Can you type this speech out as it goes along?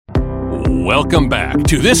Welcome back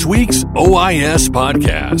to this week's OIS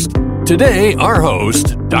podcast. Today, our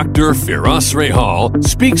host, Dr. Firas Rahal,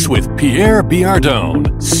 speaks with Pierre Biardon,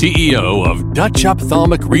 CEO of Dutch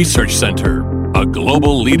Ophthalmic Research Center, a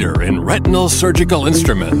global leader in retinal surgical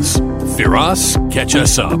instruments. Firas, catch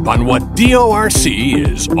us up on what DORC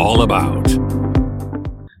is all about.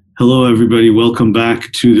 Hello, everybody. Welcome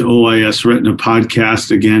back to the OIS Retina podcast.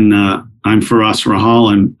 Again, I'm Firas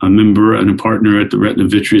Rahal. I'm a member and a partner at the Retina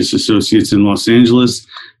Vitreous Associates in Los Angeles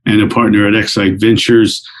and a partner at Excite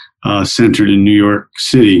Ventures, centered in New York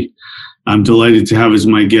City. I'm delighted to have as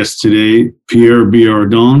my guest today, Pierre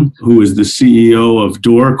Biardon, who is the CEO of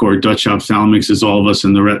DORC, or Dutch Ophthalmics, as all of us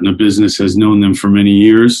in the retina business has known them for many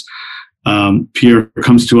years. Pierre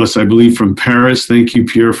comes to us, I believe, from Paris. Thank you,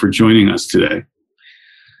 Pierre, for joining us today.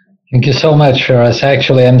 Thank you so much, Firas.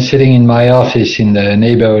 Actually, I'm sitting in my office in the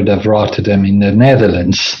neighborhood of Rotterdam in the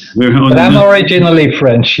Netherlands. But I'm originally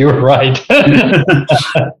French, you're right.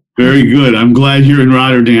 Very good. I'm glad you're in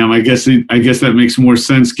Rotterdam. I guess that makes more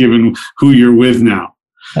sense given who you're with now.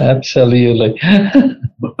 Absolutely.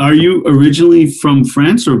 Are you originally from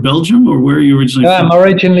France or Belgium, or where are you originally from? I'm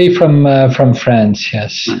originally from France,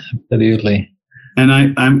 yes, absolutely. And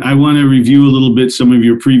I want to review a little bit some of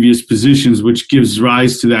your previous positions, which gives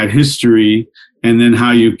rise to that history, and then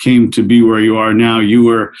how you came to be where you are now. You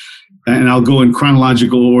were, and I'll go in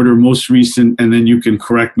chronological order, most recent, and then you can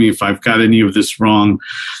correct me if I've got any of this wrong.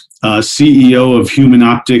 CEO of Human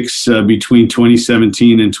Optics between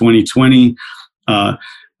 2017 and 2020.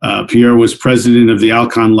 Pierre was president of the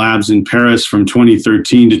Alcon Labs in Paris from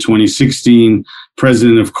 2013 to 2016,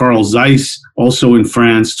 president of Carl Zeiss, also in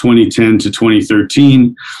France, 2010 to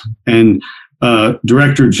 2013, and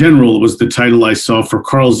director general was the title I saw for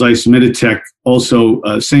Carl Zeiss Meditech, also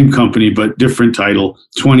same company, but different title,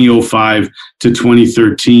 2005 to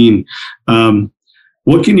 2013.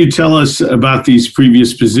 What can you tell us about these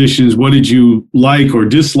previous positions? What did you like or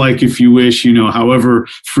dislike, if you wish, however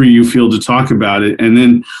free you feel to talk about it? And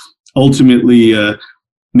then ultimately,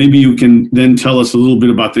 maybe you can then tell us a little bit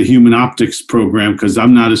about the Human Optics program, because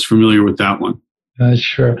I'm not as familiar with that one.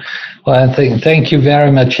 Sure. Well, thank you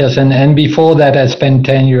very much. Yes, and before that, I spent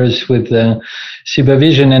 10 years with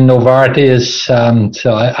Supervision and Novartis.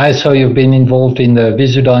 So I saw you've been involved in the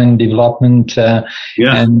Visudyne development,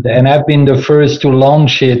 and I've been the first to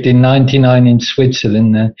launch it in '99 in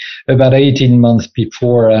Switzerland, about 18 months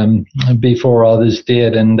before others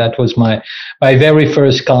did, and that was my very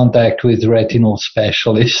first contact with retinal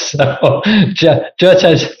specialists. So just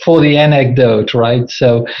as for the anecdote, right?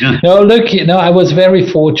 So I was very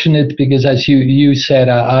fortunate because, as you said,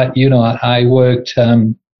 I worked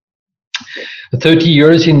 30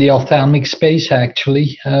 years in the ophthalmic space,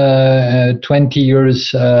 actually, 20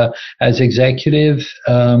 years as executive,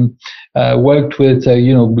 worked with,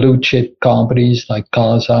 blue chip companies like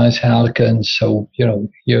Carl Zeiss, Alcon. So,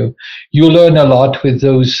 you learn a lot with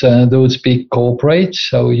those big corporates.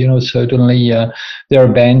 So, certainly,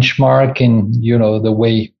 they're a benchmark in,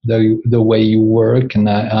 the way you work. And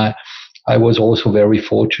I was also very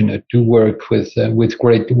fortunate to work with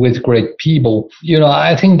great people.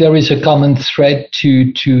 I think there is a common thread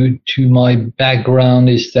to my background,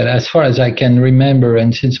 is that as far as I can remember,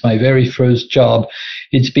 and since my very first job,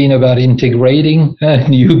 it's been about integrating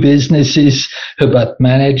new businesses, about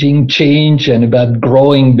managing change, and about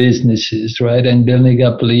growing businesses, right, and building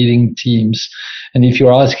up leading teams. And if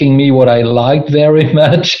you're asking me what I liked very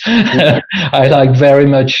much, I liked very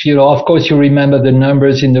much, of course you remember the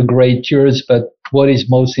numbers in the great years, but what is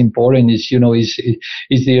most important is,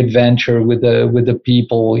 is the adventure with the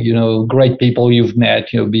people, great people you've met,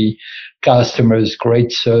 be customers,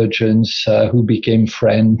 great surgeons who became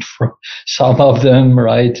friends for some of them,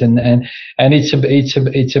 right? And it's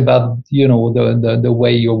about the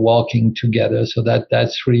way you're walking together. So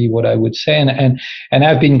that's really what I would say. And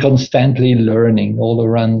I've been constantly learning all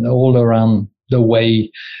around the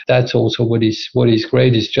way. That's also what is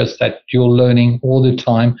great, is just that you're learning all the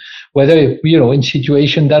time, whether in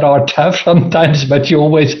situations that are tough sometimes, but you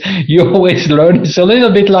always learn. It's a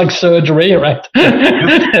little bit like surgery, right?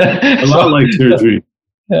 A lot like surgery.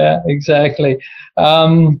 Yeah, exactly.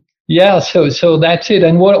 So that's it.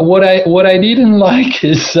 And what I didn't like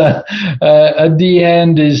is at the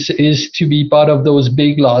end is to be part of those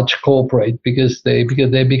big, large corporate, because they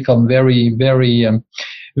become very, very,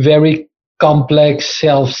 very complex,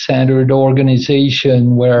 self-centered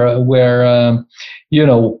organization where I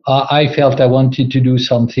felt I wanted to do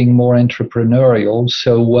something more entrepreneurial.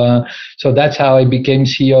 So that's how I became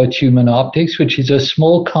CEO at Human Optics, which is a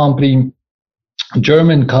small company,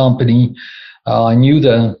 German company, I knew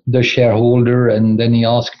the shareholder, and then he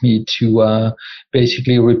asked me to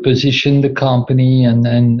basically reposition the company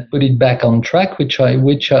and put it back on track, which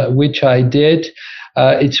I did.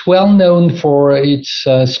 It's well known for its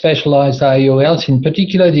specialized IOLs, in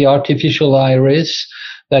particular the artificial iris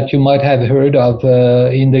that you might have heard of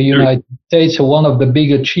in the United States. So one of the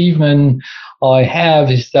big achievements I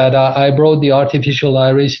have is that I brought the artificial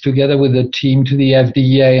iris together with a team to the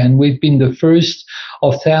FDA, and we've been the first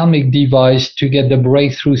ophthalmic device to get the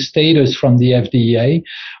breakthrough status from the FDA,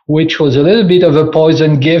 which was a little bit of a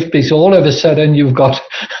poison gift, because all of a sudden you've got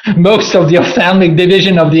most of the ophthalmic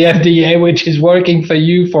division of the FDA, which is working for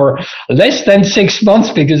you for less than 6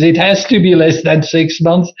 months, because it has to be less than 6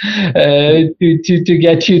 months to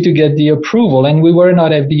get you to get the approval. And we were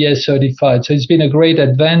not FDA certified. So it's been a great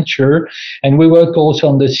adventure. And we worked also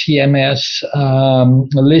on the CMS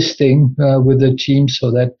listing with the team so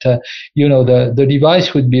that, the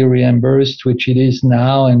device would be reimbursed, which it is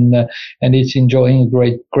now, and it's enjoying a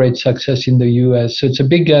great success in the US. So it's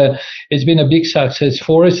been a big success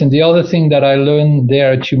for us. And the other thing that I learned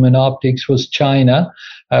there at Human Optics was China,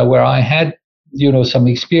 where I had some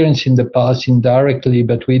experience in the past indirectly,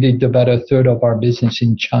 but we did about a third of our business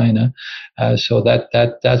in China. So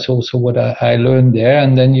that's also what I learned there.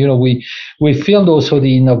 And then, we filled also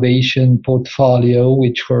the innovation portfolio,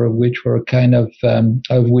 which were kind of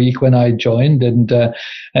weak when I joined, and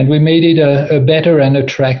we made it a better and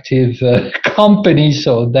attractive company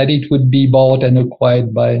so that it would be bought and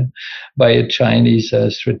acquired by a Chinese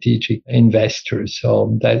strategic investor.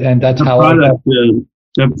 So that's how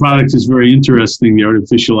that product is very interesting, the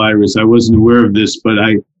artificial iris. I wasn't aware of this, but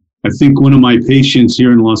I think one of my patients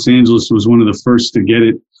here in Los Angeles was one of the first to get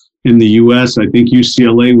it in the U.S. I think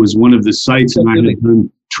UCLA was one of the sites, and I had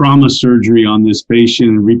done trauma surgery on this patient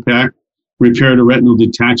and repaired a retinal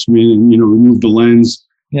detachment and, removed the lens.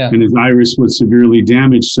 Yeah. And his iris was severely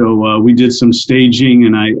damaged. So we did some staging,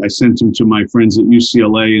 and I sent him to my friends at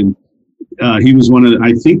UCLA, and he was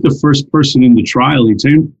I think the first person in the trial.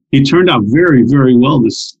 He turned out very, very well,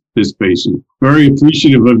 this patient. Very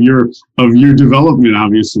appreciative of your development,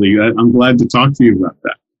 obviously. I'm glad to talk to you about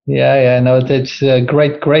that. Yeah, no, that's a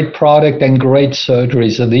great product and great surgery.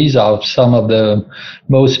 So these are some of the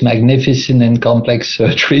most magnificent and complex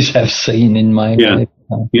surgeries I've seen in my life.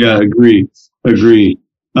 Yeah, agree.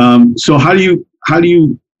 So how do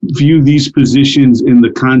you view these positions in the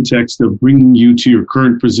context of bringing you to your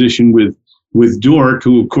current position with Dork,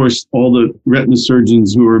 who, of course, all the retina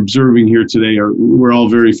surgeons who are observing here today we're all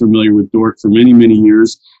very familiar with Dork for many, many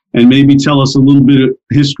years. And maybe tell us a little bit of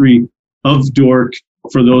history of Dork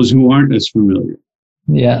for those who aren't as familiar.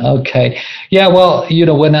 Yeah. Okay. Yeah. Well,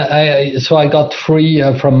 when I got free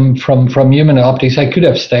from Human Optics, I could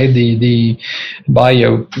have stayed. The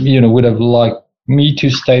buyer, would have liked me to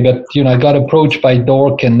stay, but I got approached by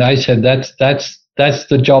Dork, and I said that's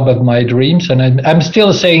the job of my dreams, and I'm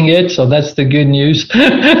still saying it, so that's the good news.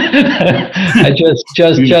 I just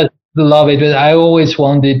love it. I always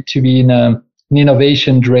wanted to be in an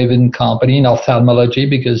innovation-driven company in ophthalmology,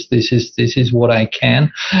 because this is what I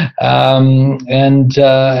can. And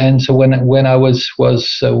so when I was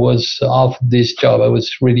off this job, I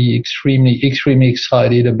was really extremely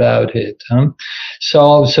excited about it.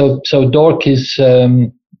 So Dork is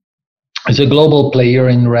a global player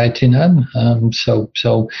in retina. So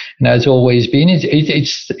and has always been.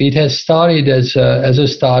 It has started as a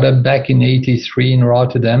startup back in '83 in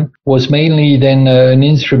Rotterdam. Was mainly then an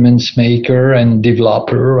instruments maker and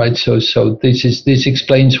developer, right? So this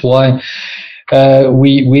explains why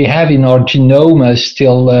we have in our genome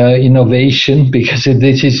still innovation, because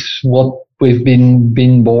this is what we've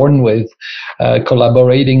been born with,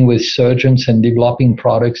 collaborating with surgeons and developing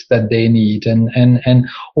products that they need. And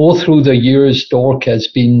all through the years, Dork has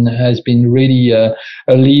been really a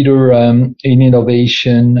leader in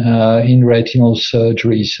innovation in retinal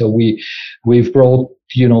surgery. So we've brought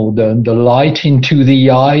the light into the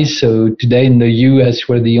eye. So today in the US,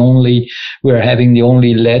 we're having the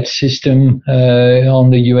only LED system on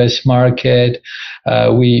the US market.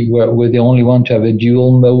 We're the only one to have a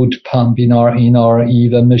dual mode pump in our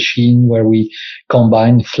EVA machine, where we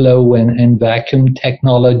combine flow and vacuum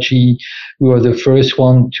technology. We were the first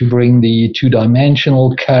one to bring the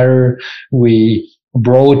 2-dimensional cutter. We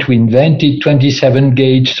invented 27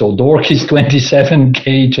 gauge, so Dork is 27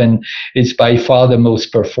 gauge, and it's by far the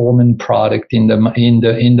most performant product in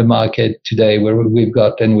the market today. Where we've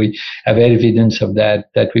got, and we have evidence of that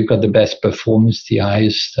we've got the best performance, the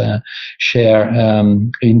highest share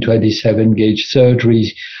in 27 gauge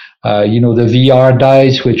surgery. The VR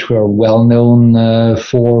dyes, which we're well known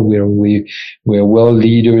for, we're world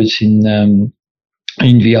leaders in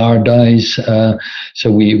in VR dyes.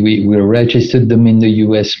 So we registered them in the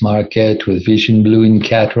US market with Vision Blue in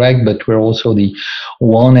cataract, but we're also the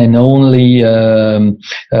one and only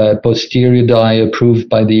posterior dye approved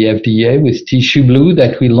by the FDA with Tissue Blue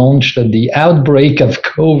that we launched at the outbreak of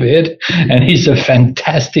COVID, and is a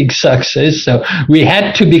fantastic success. So we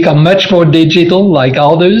had to become much more digital like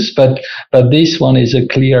others, but this one is a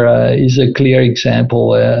clear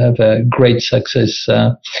example of a great success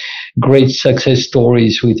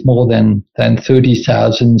stories with more than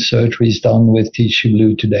 30,000 surgeries done with Tissue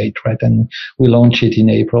Blue to date, right? And we launched it in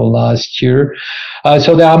April last year.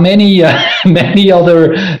 So there are many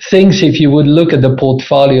other things if you would look at the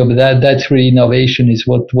portfolio, but that's really innovation is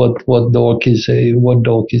what DORC is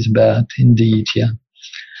about, indeed, yeah.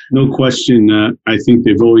 No question. I think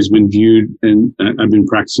they've always been viewed, and I've been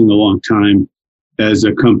practicing a long time, as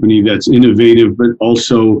a company that's innovative, but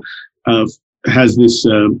also has this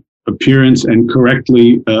appearance and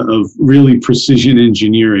correctly of really precision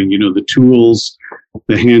engineering. The tools,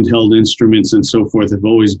 the handheld instruments and so forth have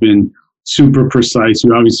always been super precise.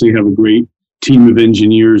 You obviously have a great team of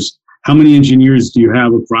engineers. How many engineers do you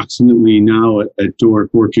have approximately now at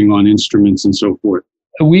DORC working on instruments and so forth?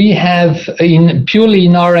 We have purely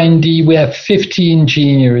in R&D, we have 50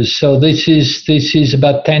 engineers. So this is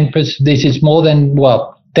about 10%. This is more than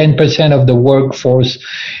 10% of the workforce.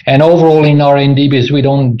 And overall in R&D, because we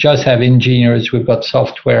don't just have engineers, we've got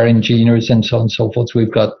software engineers and so on and so forth.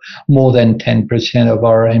 We've got more than 10% of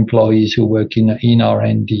our employees who work in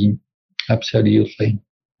R&D. Absolutely.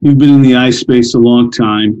 You've been in the eye space a long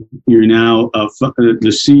time. You're now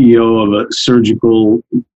the CEO of a surgical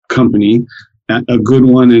company, a good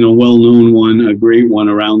one and a well-known one, a great one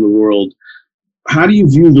around the world. How do you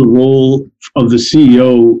view the role of the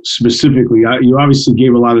CEO specifically? You obviously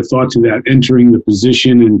gave a lot of thought to that, entering the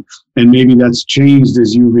position, and maybe that's changed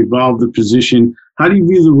as you've evolved the position. How do you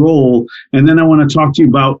view the role? And then I want to talk to you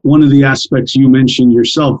about one of the aspects you mentioned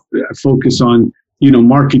yourself, focus on,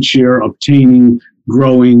 market share, obtaining,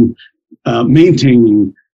 growing,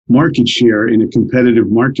 maintaining market share in a competitive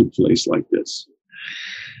marketplace like this.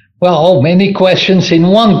 Well, many questions in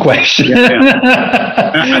one question.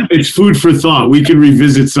 Yeah. It's food for thought. We can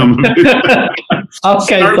revisit some of it.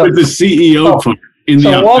 Okay. Start with the CEO part.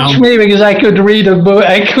 Watch me, because I could read a book.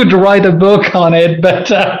 I could write a book on it, but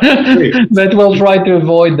we'll try to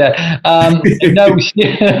avoid that. No,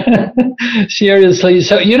 seriously.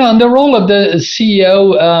 So on the role of the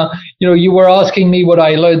CEO, you were asking me what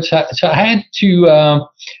I learned. So I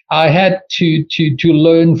had to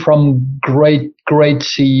learn from great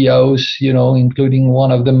CEOs, including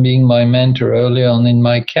one of them being my mentor early on in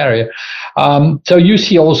my career. So you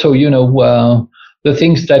see also, the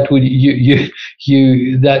things that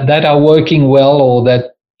that are working well, or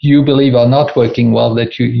that you believe are not working well,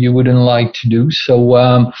 that you wouldn't like to do, so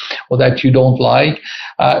or that you don't like.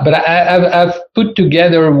 But I've put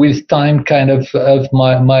together with time kind of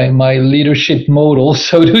my leadership model,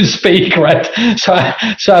 so to speak, right? So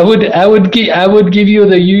I would give you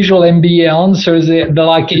the usual MBA answers,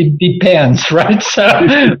 like it depends, right? So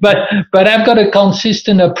but I've got a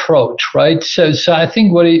consistent approach, right? So I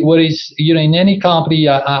think what is in any company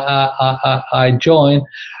I join,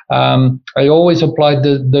 I always applied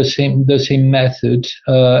the same method,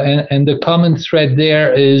 and the common thread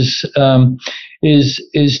there is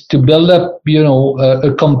to build up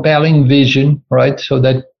a compelling vision, right? So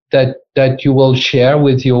that you will share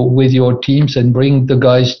with your teams and bring the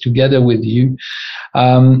guys together with you.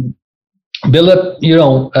 Build up,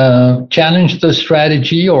 challenge the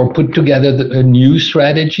strategy or put together a new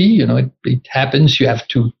strategy. It happens. You have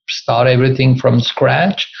to start everything from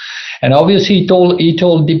scratch. And obviously it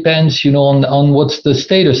all depends, on what's the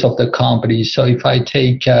status of the company. So if I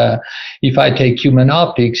take Human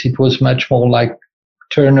Optics, it was much more like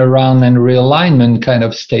turnaround and realignment kind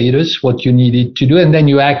of status, what you needed to do, and then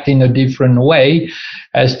you act in a different way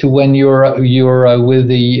as to when you're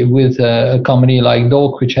with a company like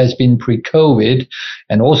DORC, which has been pre-COVID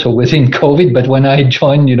and also within COVID. But when I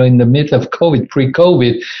joined, in the middle of COVID,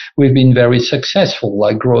 pre-COVID, we've been very successful,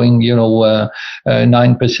 like growing,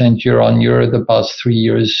 9% year on year the past 3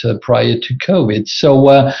 years prior to COVID.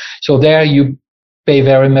 So there you pay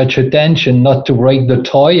very much attention not to break the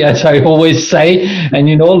toy, as I always say, and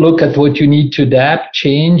look at what you need to adapt,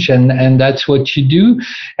 change, and that's what you do.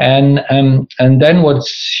 And then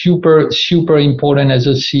what's super important as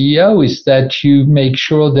a CEO is that you make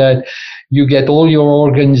sure that you get all your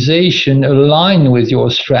organization aligned with your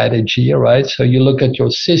strategy, right? So you look at your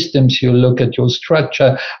systems, you look at your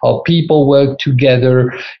structure, how people work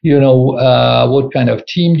together, what kind of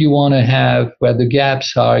team do you want to have, where the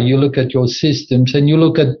gaps are. You look at your systems and you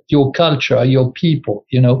look at your culture, your people,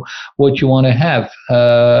 what you want to have,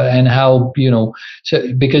 and how,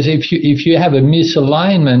 so because if you have a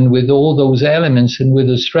misalignment with all those elements and with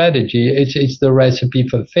the strategy, it's the recipe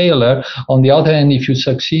for failure. On the other hand, if you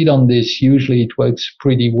succeed on this, usually it works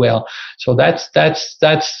pretty well. So that's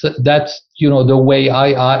the way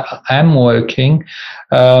I am working,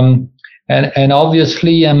 and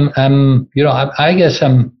obviously I guess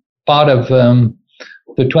I'm part of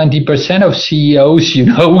the 20% of CEOs,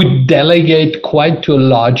 who delegate quite to a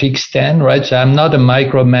large extent, right? So I'm not a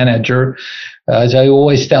micromanager. As I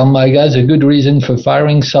always tell my guys, a good reason for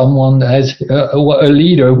firing someone as a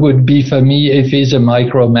leader would be, for me, if he's a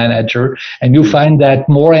micromanager. And you find that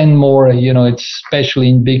more and more, especially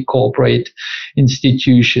in big corporate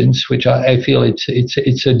institutions, which I feel it's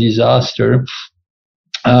a disaster.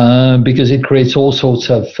 Because it creates all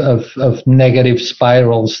sorts of negative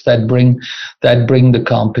spirals that bring the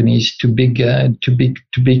companies to big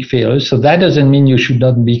failures. So that doesn't mean you should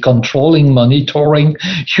not be controlling, monitoring,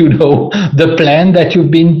 the plan that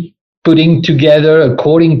you've been putting together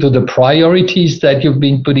according to the priorities that you've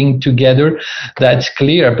been putting together. That's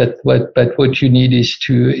clear. But what you need is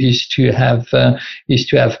to have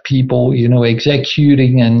people,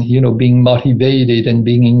 executing and, being motivated and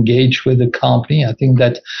being engaged with the company. I think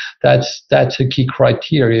that's a key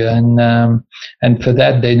criteria. And for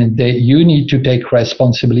that, you need to take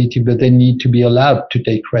responsibility, but they need to be allowed to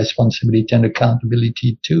take responsibility and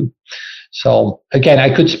accountability too. So again, I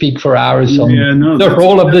could speak for hours on the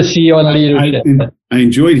role of the CEO and leadership. I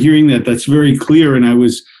enjoyed hearing that. That's very clear. And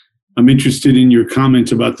I'm interested in your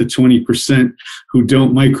comment about the 20% who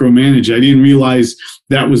don't micromanage. I didn't realize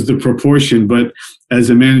that was the proportion, but as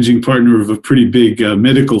a managing partner of a pretty big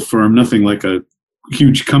medical firm, nothing like a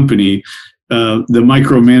huge company, the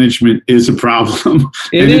micromanagement is a problem.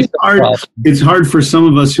 It's hard for some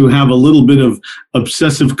of us who have a little bit of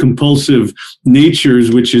obsessive compulsive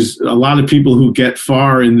natures, which is a lot of people who get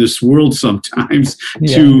far in this world sometimes,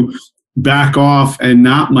 to back off and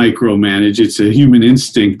not micromanage. It's a human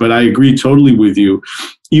instinct, but I agree totally with you.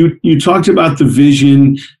 You talked about the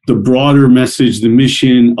vision, the broader message, the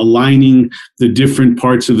mission, aligning the different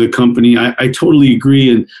parts of the company. I totally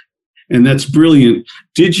agree. And that's brilliant.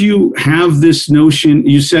 Did you have this notion?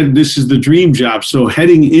 You said this is the dream job. So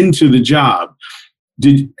heading into the job,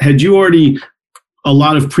 had you already a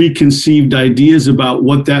lot of preconceived ideas about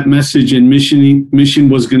what that message and mission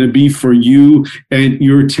was going to be for you and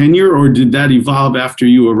your tenure, or did that evolve after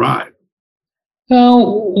you arrived?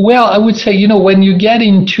 Well, I would say, when you get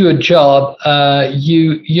into a job,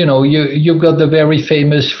 you've got the very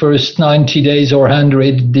famous first 90 days or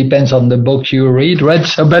 100, depends on the book you read, right?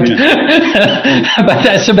 So, but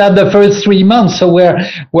that's about the first 3 months. So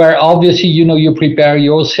where obviously, you prepare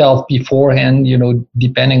yourself beforehand,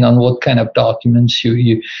 depending on what kind of documents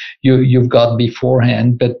you've got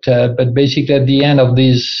beforehand. But basically at the end of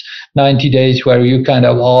these 90 days where you kind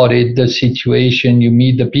of audit the situation, you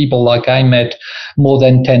meet the people, like I met more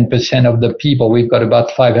than 10% of the people. We've got about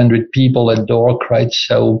 500 people at Dork, right?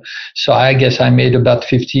 So I guess I made about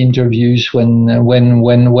 50 interviews when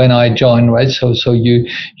I joined, right? So you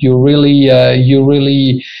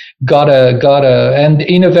really gotta, and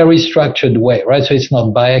in a very structured way, right? So it's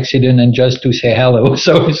not by accident and just to say hello.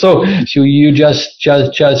 So you just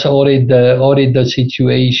audit the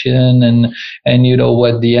situation, and at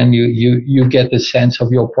the end you get the sense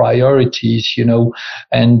of your priorities,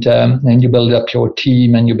 and you build up your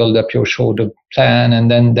team and you build up your shorter plan,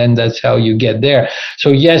 and then that's how you get there.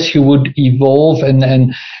 So yes, you would evolve,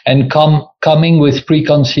 and coming with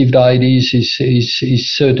preconceived ideas is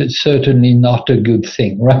certainly not a good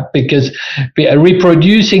thing, right? Because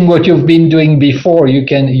reproducing what you've been doing before, you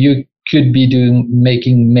could be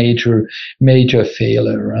making major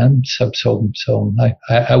failure, right? So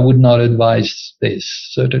I would not advise this,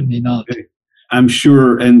 certainly not. I'm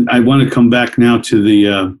sure, and I want to come back now to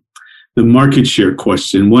the market share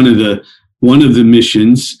question. One of the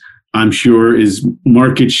missions, I'm sure, is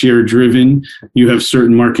market share driven. You have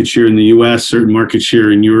certain market share in the US, certain market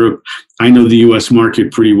share in Europe. I know the US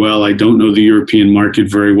market pretty well. I don't know the European market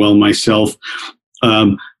very well myself.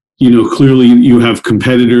 Clearly you have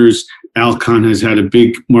competitors. Alcon has had a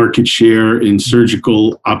big market share in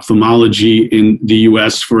surgical ophthalmology in the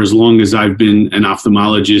US for as long as I've been an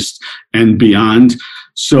ophthalmologist and beyond.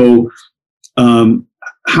 So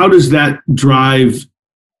how does that drive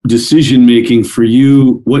decision making for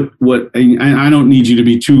you? What I don't need you to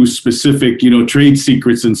be too specific, trade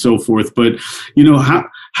secrets and so forth, but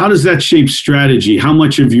how does that shape strategy? How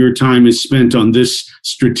much of your time is spent on this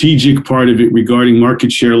strategic part of it regarding market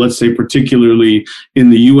share, let's say particularly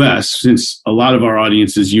in the US, since a lot of our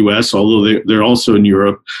audience is US, although they're also in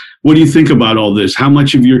Europe? What do you think about all this? How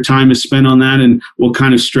much of your time is spent on that, and what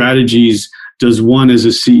kind of strategies does one as a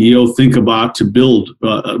CEO think about to build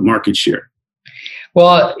market share?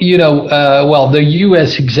 Well, the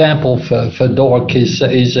U.S. example for DORC is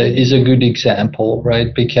a good example,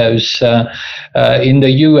 right? Because in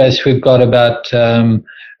the U.S. we've got about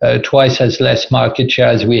twice as less market share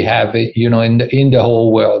as we have, in the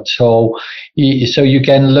whole world. So you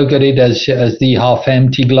can look at it as the half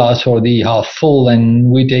empty glass or the half full, and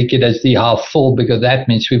we take it as the half full because that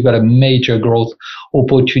means we've got a major growth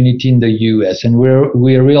opportunity in the U.S. and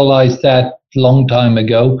we realized that long time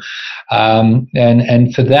ago,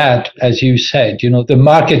 and for that, as you said, the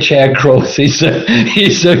market share growth is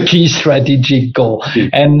a key strategic goal,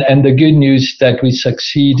 and the good news that we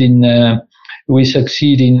succeed in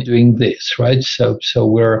doing this, right? So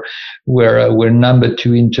we're number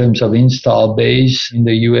 2 in terms of install base in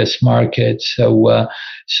the U.S. market. So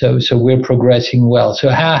we're progressing well. So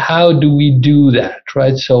how do we do that,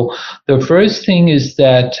 right? So the first thing is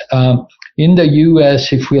that in the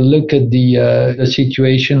U.S., if we look at the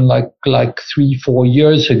situation like 3-4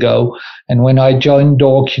 years ago, and when I joined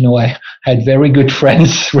DORC, I had very good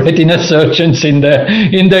friends, retina surgeons in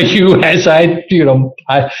the U.S.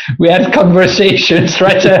 We had conversations,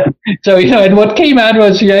 right? So and what came out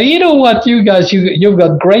was, what, you guys, you've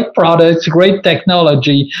got great products, great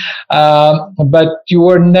technology, but you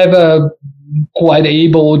were never quite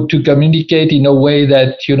able to communicate in a way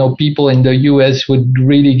that people in the US would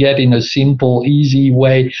really get in a simple, easy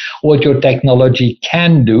way what your technology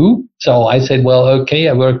can do. So I said, well,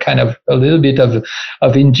 okay, we're kind of a little bit of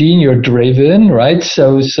engineer driven, right?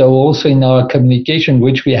 So also in our communication,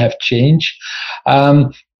 which we have changed.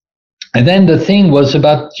 And then the thing was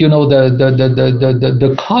about,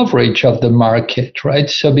 the coverage of the market, right?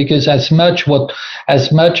 So because as much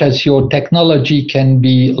as your technology can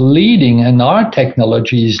be leading, and our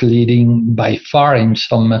technology is leading by far in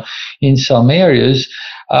some areas,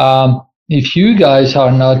 if you guys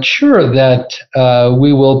are not sure that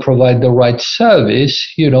we will provide the right service,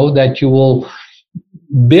 that you will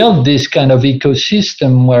build this kind of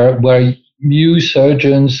ecosystem where you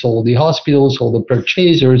surgeons or the hospitals or the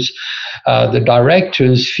purchasers, the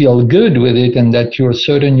directors feel good with it, and that you're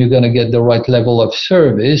certain you're going to get the right level of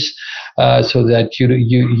service, so that you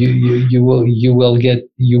will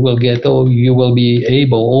be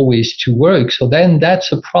able always to work. So then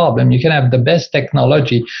that's a problem. You can have the best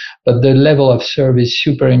technology, but the level of service is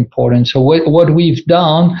super important. So what we've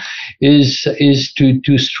done is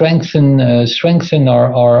to strengthen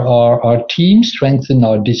our team, strengthen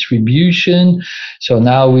our distribution. So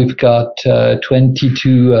now we've got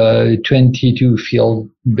 22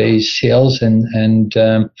 field-based sales and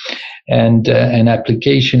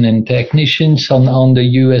application and technicians on the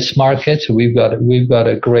U.S. market. So we've got a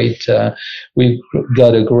great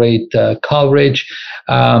coverage.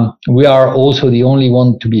 We are also the only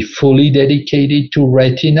one to be fully dedicated to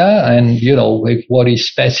retina, and what is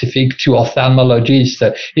specific to ophthalmology is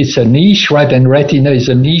that it's a niche, right? And retina is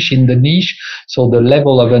a niche in the niche. So the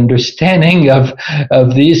level of understanding of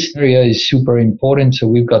this area is super important. So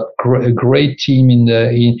we've got a great team in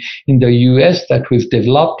the US that we've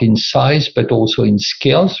developed in size, but also in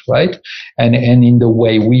skills, right? And in the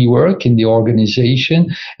way we work in the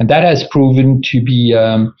organization. And that has proven to be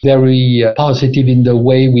very positive in the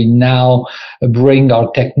way we now bring our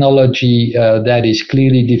technology that is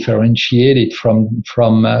clearly differentiated from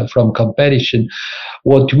competition.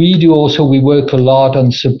 What we do also, we work a lot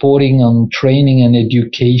on supporting on training and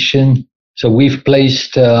education. So we've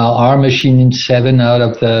placed our machine in 7 out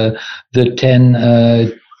of the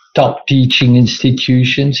 10 top teaching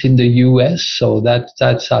institutions in the U.S. So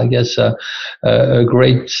that's I guess a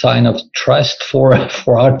great sign of trust for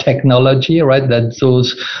our technology, right? That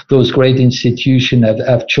those great institutions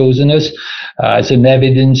have chosen us. As an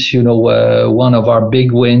evidence, one of our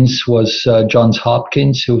big wins was Johns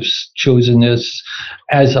Hopkins, who's chosen us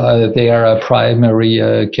as their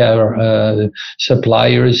primary care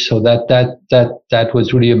suppliers. So that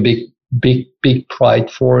was really a big big pride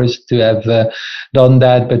for us to have done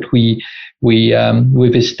that. But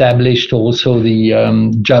we've established also the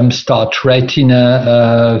Jumpstart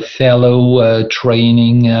Retina fellow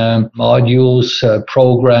training modules,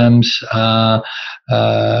 programs.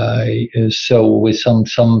 So with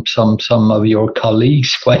some of your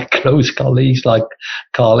colleagues, quite close colleagues like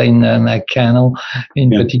Colin McCannell in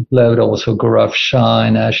particular, but also Gaurav Shah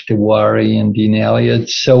and Ash Tiwari and Dean Elliott.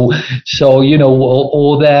 So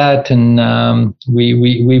all that, and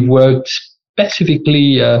we've worked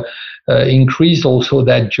specifically. Increased also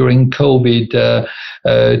that during COVID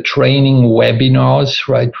training webinars,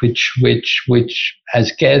 right, which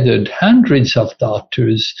has gathered hundreds of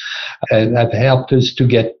doctors, have helped us to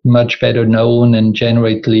get much better known and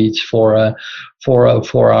generate leads for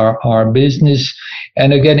our business.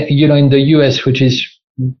 And again, in the US, which is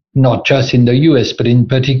not just in the US, but in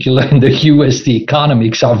particular in the US, the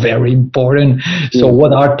economics are very important. So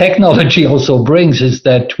what our technology also brings is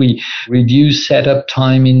that we reduce setup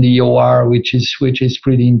time in the OR, which is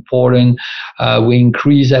pretty important. We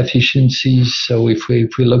increase efficiencies. So if we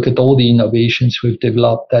look at all the innovations we've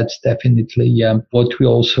developed, that's definitely what we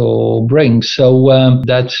also bring. So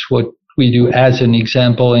that's what we do as an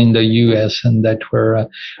example in the US, and that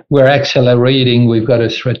we're accelerating. We've got a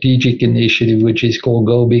strategic initiative which is called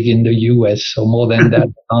Go Big in the US. So more than that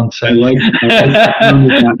answer. I like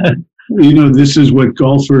that. This is what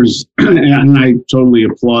golfers, and I totally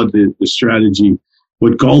applaud the strategy,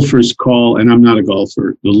 what golfers call, and I'm not a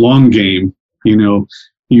golfer, the long game.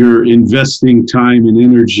 You're investing time and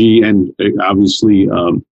energy and obviously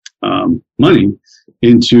money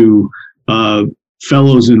into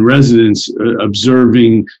fellows and residents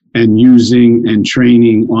observing and using and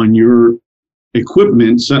training on your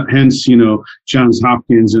equipment. So, hence, Johns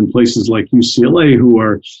Hopkins and places like UCLA, who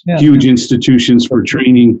are huge institutions for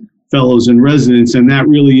training fellows and residents. And that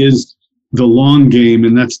really is the long game,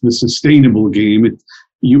 and that's the sustainable game.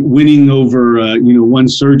 Winning over, one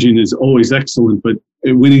surgeon is always excellent, but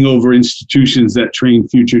winning over institutions that train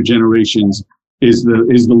future generations is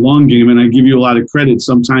the long game. And I give you a lot of credit.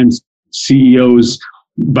 Sometimes CEOs,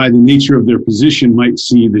 by the nature of their position, might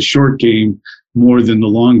see the short game more than the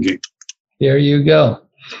long game. There you go.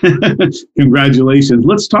 Congratulations.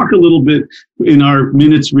 Let's talk a little bit in our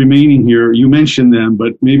minutes remaining here. You mentioned them,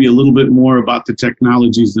 but maybe a little bit more about the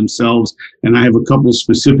technologies themselves. And I have a couple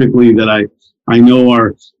specifically that I know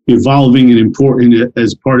are evolving and important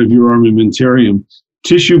as part of your armamentarium.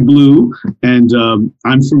 Tissue Blue, and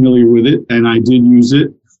I'm familiar with it, and I did use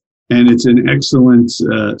it. And it's an excellent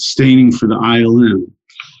staining for the ILM.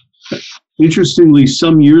 Interestingly,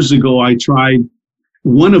 some years ago, I tried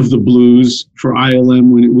one of the blues for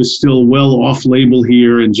ILM when it was still well off-label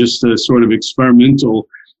here and just a sort of experimental,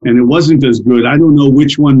 and it wasn't as good. I don't know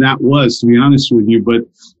which one that was, to be honest with you, but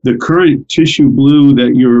the current Tissue Blue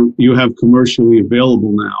that you have commercially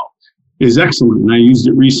available now is excellent, and I used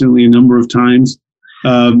it recently a number of times.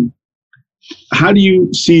 How do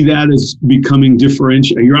you see that as becoming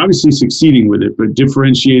differentiated? You're obviously succeeding with it, but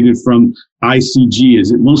differentiated from ICG?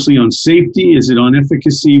 Is it mostly on safety? Is it on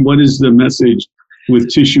efficacy? What is the message with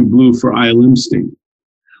Tissue Blue for ILM stain?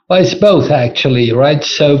 Well, it's both actually, right?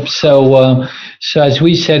 So as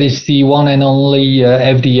we said, it's the one and only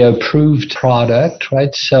FDA approved product,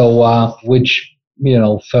 right? So which,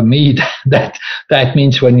 for me, that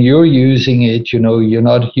means when you're using it, you're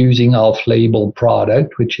not using off-label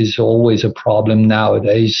product, which is always a problem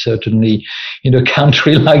nowadays, certainly in a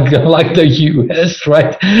country like the US,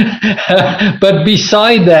 right? But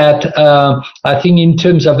beside that, I think in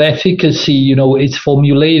terms of efficacy, it's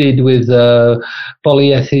formulated with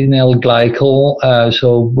polyethylene glycol,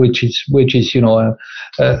 so which is an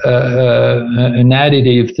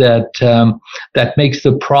additive that makes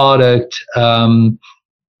the product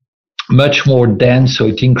much more dense, so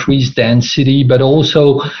it increased density, but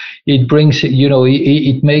also it brings,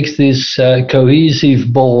 it makes this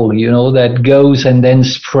cohesive ball, that goes and then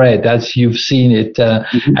spread as you've seen it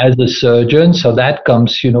as a surgeon. So that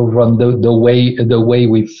comes, from the way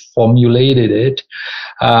we formulated it,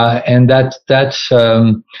 and that's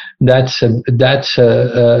a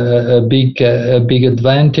big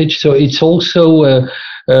advantage. So it's also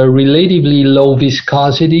relatively low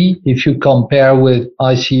viscosity if you compare with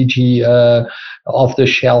ICG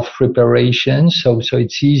off-the-shelf preparation. So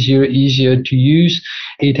it's easier to use.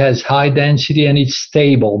 It has high density and it's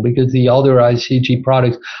stable because the other ICG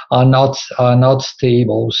products are not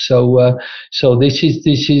stable. So this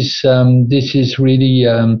is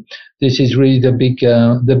really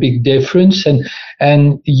the big difference.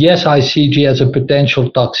 And yes, ICG has a potential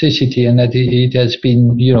toxicity, and that it has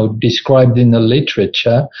been described in the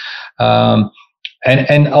literature.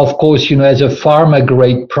 And of course, as a pharma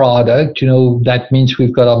grade product, that means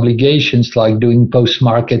we've got obligations like doing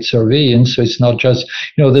post-market surveillance. So it's not just,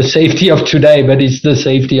 the safety of today, but it's the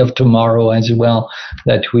safety of tomorrow as well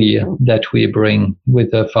that we bring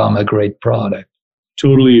with a pharma grade product.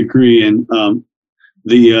 Totally agree. And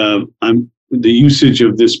the usage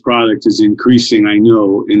of this product is increasing, I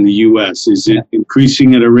know, in the U.S. Is it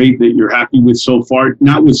increasing at a rate that you're happy with so far,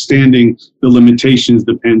 notwithstanding the limitations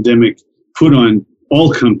the pandemic put on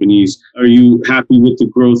all companies? Are you happy with the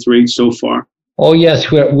growth rate so far? Oh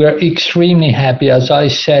yes, we're extremely happy. As I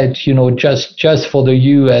said, just for the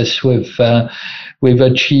U.S., we've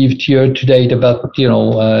achieved year to date about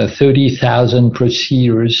 30,000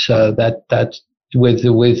 procedures. That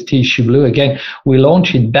with Tissue Blue. Again, we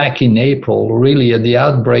launched it back in April, really at the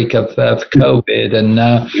outbreak of COVID,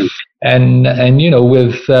 and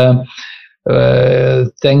with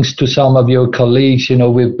thanks to some of your colleagues,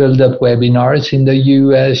 we've built up webinars in the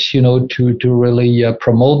US, to really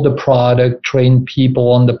promote the product, train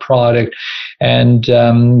people on the product, and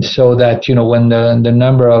so that, when the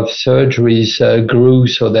number of surgeries grew,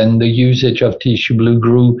 so then the usage of Tissue Blue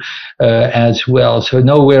grew as well. So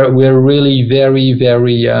no, we're really very,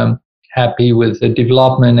 very happy with the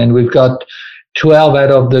development, and we've got 12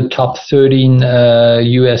 out of the top 13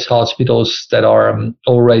 U.S. hospitals that are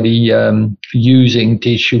already using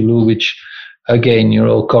Tissue Blue, which again,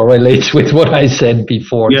 correlates with what I said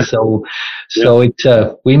before. Yeah. So it's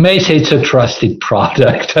we may say it's a trusted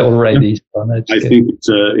product already. Yeah. So I think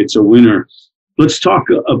it's a winner. Let's talk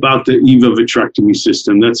about the EVA vitrectomy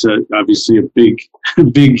system. That's obviously a big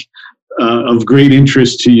of great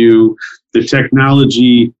interest to you. The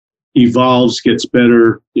technology evolves, gets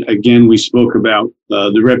better. Again, we spoke about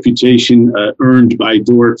the reputation earned by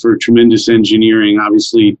Doric for tremendous engineering.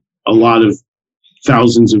 Obviously, a lot of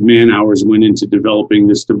thousands of man hours went into developing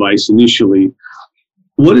this device initially.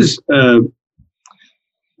 What is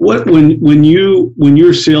when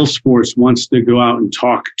your sales force wants to go out and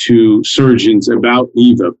talk to surgeons about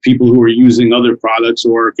EVA, people who are using other products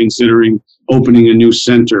or considering opening a new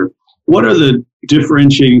center, what are the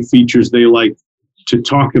differentiating features they like to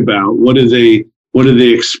talk about? What do they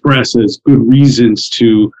express as good reasons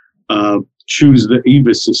to choose the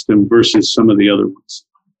EVA system versus some of the other ones?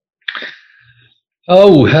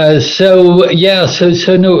 So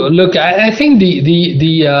no. Look, I think the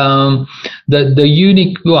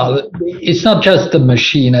unique. Well, it's not just the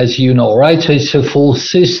machine, as you know, right? So it's a full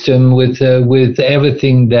system with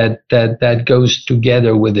everything that goes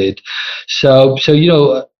together with it. So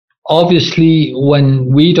obviously, when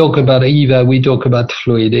we talk about EVA, we talk about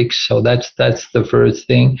fluidics. So that's the first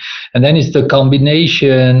thing. And then it's the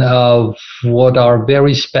combination of what our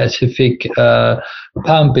very specific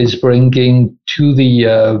pump is bringing to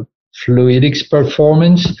the fluidics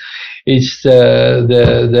performance. It's the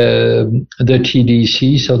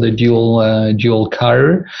TDC, so the dual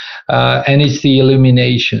cutter, and it's the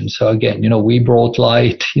illumination. So again, we brought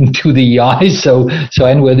light into the eye, so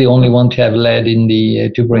and we're the only one to have LED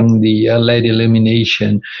to bring the LED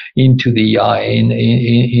illumination into the eye in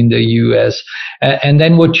the US. And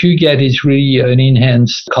then what you get is really an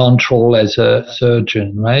enhanced control as a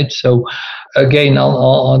surgeon, right? So again,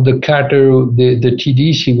 on the cutter, the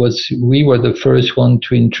TDC we were the first one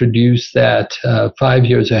to introduce that 5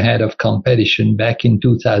 years ahead of competition back in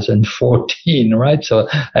 2014, right? So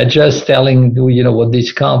just telling what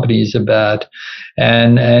this company is about,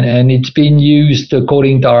 and it's been used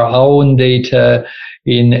according to our own data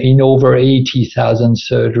in over 80,000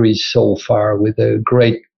 surgeries so far, with a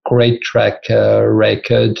great track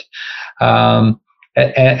record.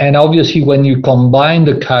 And obviously, when you combine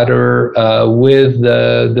the cutter with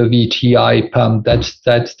the VTI pump, that's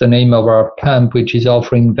the name of our pump, which is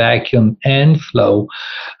offering vacuum and flow.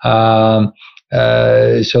 So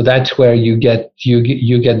that's where you get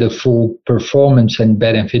the full performance and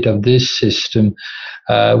benefit of this system,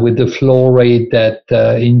 with the flow rate that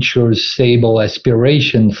ensures stable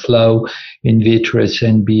aspiration flow in vitreous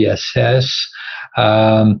and BSS.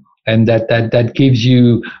 And that gives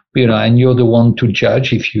you, and you're the one to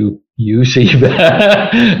judge if you use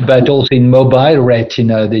EVA, but also in mobile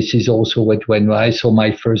retina, this is also when I saw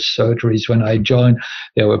my first surgeries when I joined,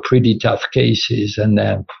 there were pretty tough cases, and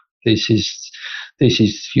this is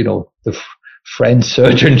the French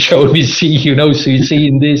surgeon showed me, so you see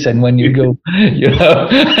in this, and when you go,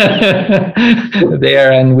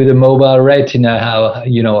 there and with a mobile retina,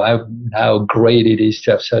 how great it is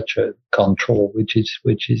to have such a control, which is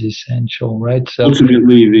essential, right? So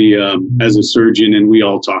ultimately, as a surgeon, and we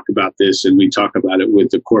all talk about this, and we talk about it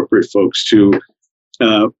with the corporate folks too.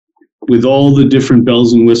 with all the different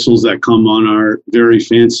bells and whistles that come on our very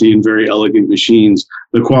fancy and very elegant machines,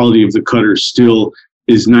 the quality of the cutter still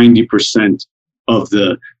is 90% of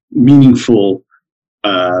the meaningful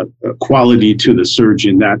quality to the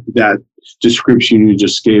surgeon. That description you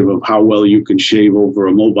just gave of how well you can shave over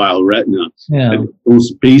a mobile retina,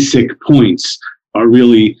 those basic points are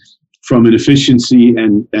really, from an efficiency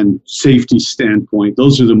and safety standpoint,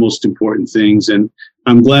 those are the most important things. And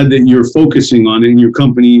I'm glad that you're focusing on it, and your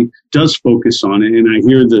company does focus on it. And I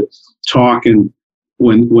hear the talk and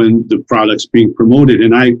when the product's being promoted,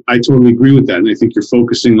 and I totally agree with that. And I think you're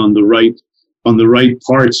focusing on the right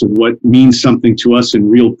parts of what means something to us in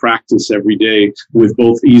real practice every day with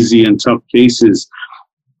both easy and tough cases.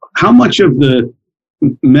 How much of the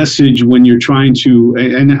message when you're trying to,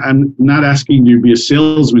 and I'm not asking you to be a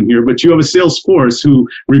salesman here, but you have a sales force who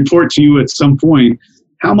report to you at some point,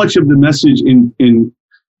 how much of the message in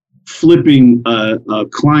flipping a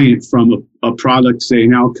client from a product, say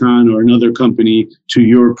an Alcon or another company, to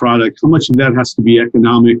your product, how much of that has to be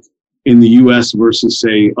economic in the U.S. versus,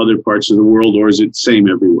 say, other parts of the world, or is it same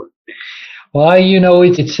everywhere? Well,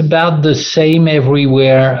 it's about the same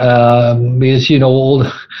everywhere, because,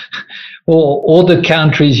 all the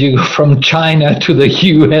countries, you go from China to the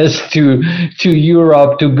US to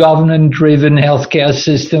Europe, to government-driven healthcare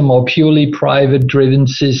system or purely private-driven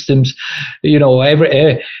systems.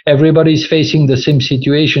 Everybody's facing the same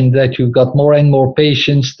situation, that you've got more and more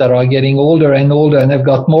patients that are getting older and older, and they've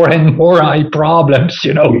got more and more eye problems,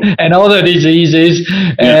 and other diseases,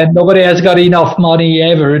 and nobody has got enough money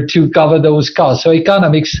ever to cover those costs. So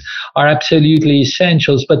economics are absolutely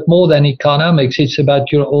essentials, but more than economics, it's about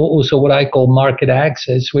also what I call market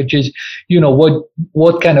access, which is,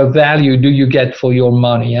 what kind of value do you get for your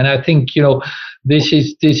money? And I think, this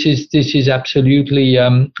is absolutely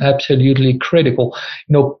critical.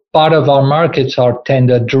 Part of our markets are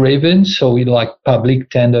tender driven, so we like public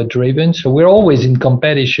tender driven. So we're always in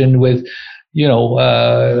competition with,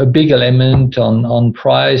 a big element on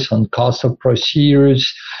price, on cost of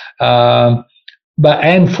procedures, but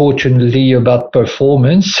unfortunately about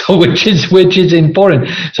performance, which is important.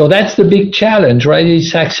 So that's the big challenge, right?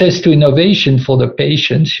 It's access to innovation for the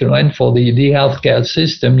patients, and for the healthcare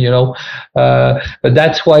system, but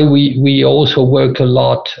that's why we also work a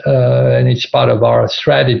lot, and it's part of our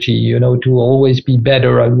strategy, to always be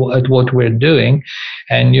better at what we're doing.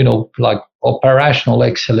 And, like operational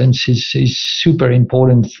excellence is super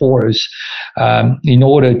important for us, in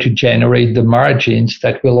order to generate the margins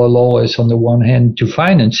that will allow us, on the one hand, to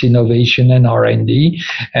finance innovation and R&D,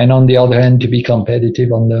 and on the other hand, to be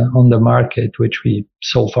competitive on the market, which we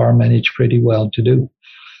so far managed pretty well to do.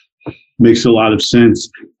 Makes a lot of sense.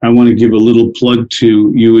 I want to give a little plug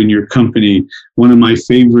to you and your company. One of my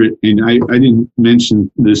favorite, and I didn't mention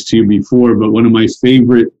this to you before, but one of my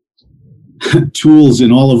favorite tools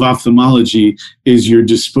in all of ophthalmology is your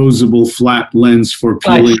disposable flat lens for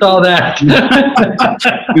peeling. I saw that.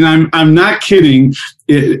 And I'm not kidding.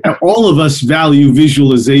 All of us value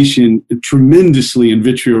visualization tremendously in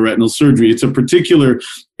vitreoretinal surgery. It's a particular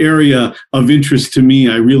area of interest to me.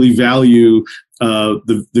 I really value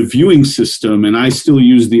the viewing system, and I still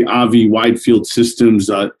use the AVI wide field systems,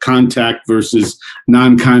 contact versus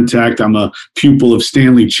non-contact. I'm a pupil of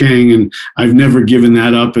Stanley Chang, and I've never given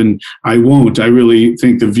that up, and I won't. I really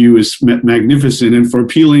think the view is magnificent. And for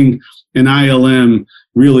peeling an ILM,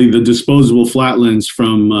 really the disposable flat lens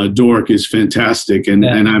from Dork is fantastic. And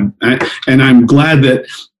I'm glad that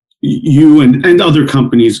you and other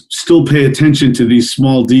companies still pay attention to these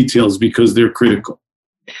small details, because they're critical.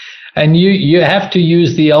 And you have to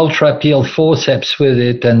use the Ultra Peel forceps with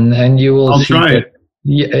it, and you will see. I'll try it.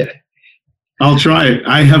 Yeah. I'll try it.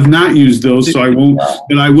 I have not used those, so I won't,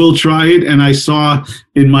 but I will try it. And I saw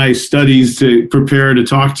in my studies to prepare to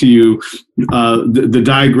talk to you, the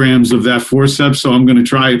diagrams of that forceps, so I'm going to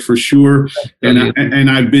try it for sure. And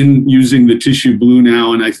I've been using the tissue blue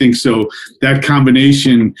now, and I think so that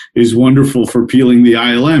combination is wonderful for peeling the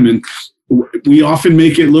ILM. And we often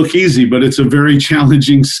make it look easy, but it's a very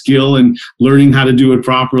challenging skill, and learning how to do it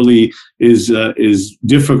properly is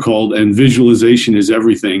difficult, and visualization is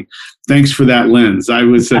everything. Thanks for that lens. I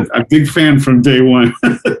was a big fan from day one.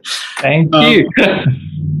 Thank you.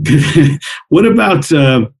 What about,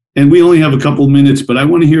 and we only have a couple minutes, but I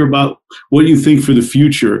want to hear about what you think for the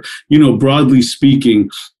future. Broadly speaking,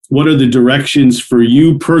 what are the directions for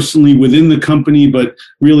you personally within the company, but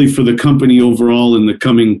really for the company overall in the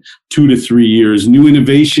coming 2 to 3 years? New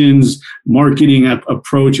innovations, marketing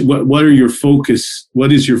approach. What are your focus?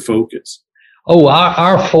 What is your focus? Oh,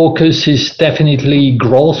 our focus is definitely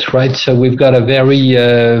growth, right? So we've got a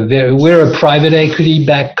we're a private equity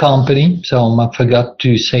backed company. So I forgot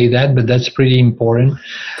to say that, but that's pretty important.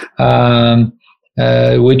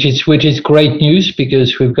 Which is great news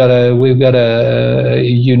because we've got a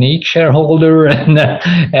unique shareholder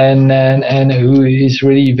and who is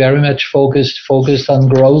really very much focused on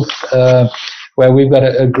growth. Where we've got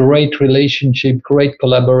a great relationship, great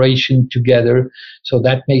collaboration together. So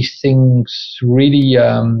that makes things really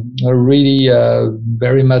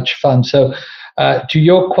very much fun. So to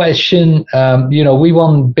your question, we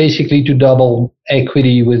want basically to double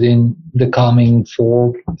equity within the coming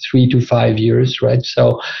 3 to 5 years, right?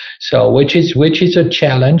 So which is a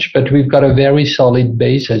challenge, but we've got a very solid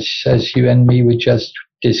base as you and me we just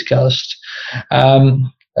discussed.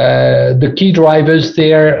 The key drivers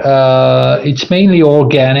there, it's mainly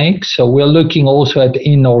organic. So we're looking also at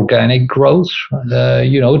inorganic growth,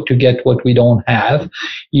 to get what we don't have,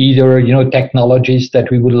 either, technologies that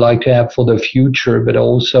we would like to have for the future, but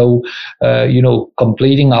also,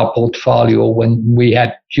 completing our portfolio when we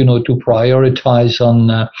had, to prioritize on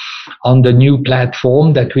the new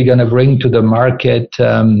platform that we're going to bring to the market,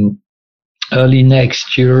 early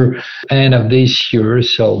next year, end of this year.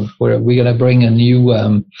 So we're going to bring a new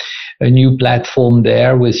platform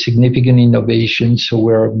there with significant innovation. So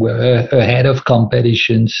we're ahead of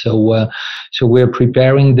competition. So we're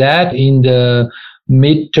preparing that. In the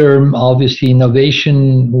midterm, obviously,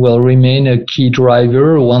 innovation will remain a key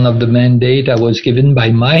driver. One of the mandate I was given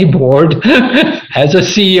by my board as a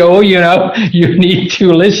CEO, you need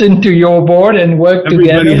to listen to your board and work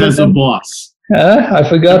together. Everybody has a boss. I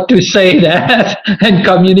forgot to say that and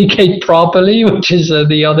communicate properly, which is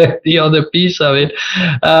the other piece of it.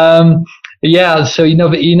 So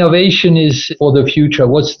innovation is for the future.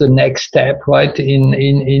 What's the next step, right,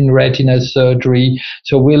 in retina surgery?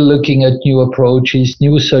 So we're looking at new approaches,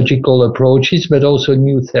 new surgical approaches, but also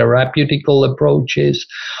new therapeutical approaches,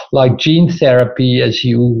 like gene therapy, as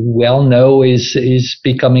you well know, is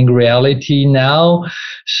becoming reality now.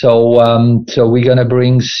 So we're going to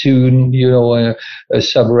bring soon, a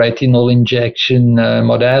subretinal injection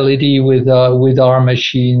modality with our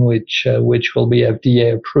machine, which will be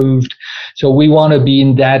FDA approved. So we want to be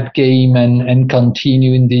in that game and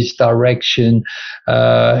continue in this direction.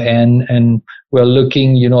 And we're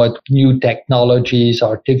looking, at new technologies,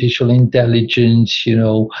 artificial intelligence,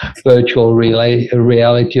 virtual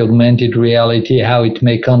reality, augmented reality, how it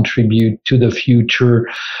may contribute to the future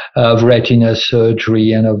of retina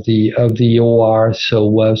surgery and of the OR.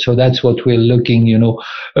 So that's what we're looking,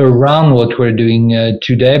 around what we're doing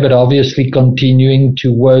today, but obviously continuing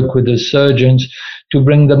to work with the surgeons to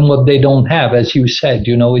bring them what they don't have. As you said,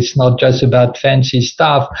 it's not just about fancy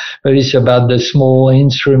stuff, but it's about the small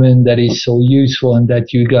instrument that is so useful and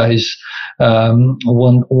that you guys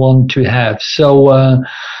want to have. So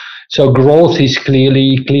growth is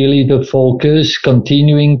clearly the focus,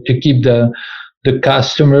 continuing to keep the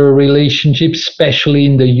customer relationship, especially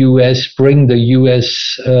in the U.S., bring the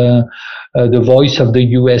U.S., the voice of the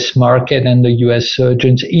U.S. market and the U.S.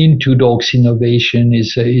 surgeons into Docs Innovation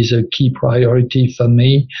is a key priority for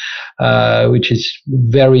me, which is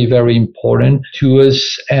very, very important to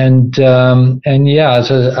us. And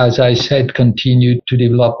as I said, continue to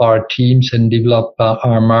develop our teams and develop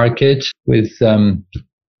our markets with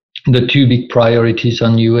the two big priorities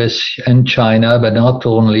on US and China, but not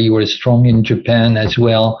only, we're strong in Japan as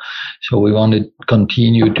well. So we want to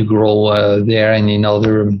continue to grow there and in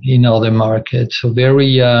other markets. So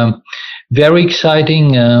very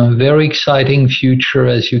exciting future,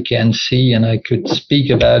 as you can see, and I could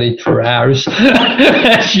speak about it for hours,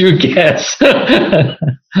 as you guess.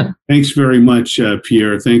 Thanks very much,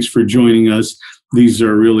 Pierre. Thanks for joining us. These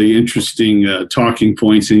are really interesting talking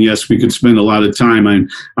points. And yes, we could spend a lot of time.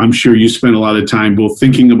 I'm sure you spend a lot of time both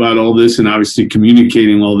thinking about all this and obviously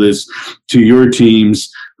communicating all this to your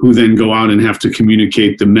teams, who then go out and have to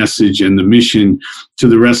communicate the message and the mission to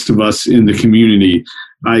the rest of us in the community.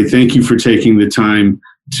 I thank you for taking the time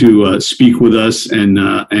to speak with us and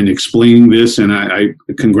explaining this. And I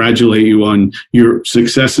congratulate you on your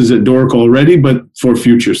successes at DORC already, but for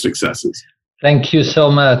future successes. Thank you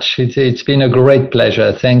so much. It's been a great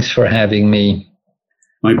pleasure. Thanks for having me.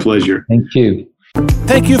 My pleasure. Thank you.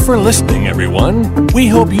 Thank you for listening, everyone. We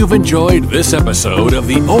hope you've enjoyed this episode of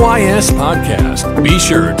the OIS Podcast. Be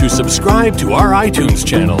sure to subscribe to our iTunes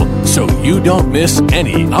channel so you don't miss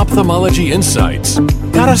any ophthalmology insights.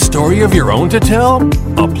 Got a story of your own to tell?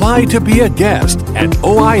 Apply to be a guest at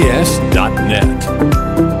OIS.net.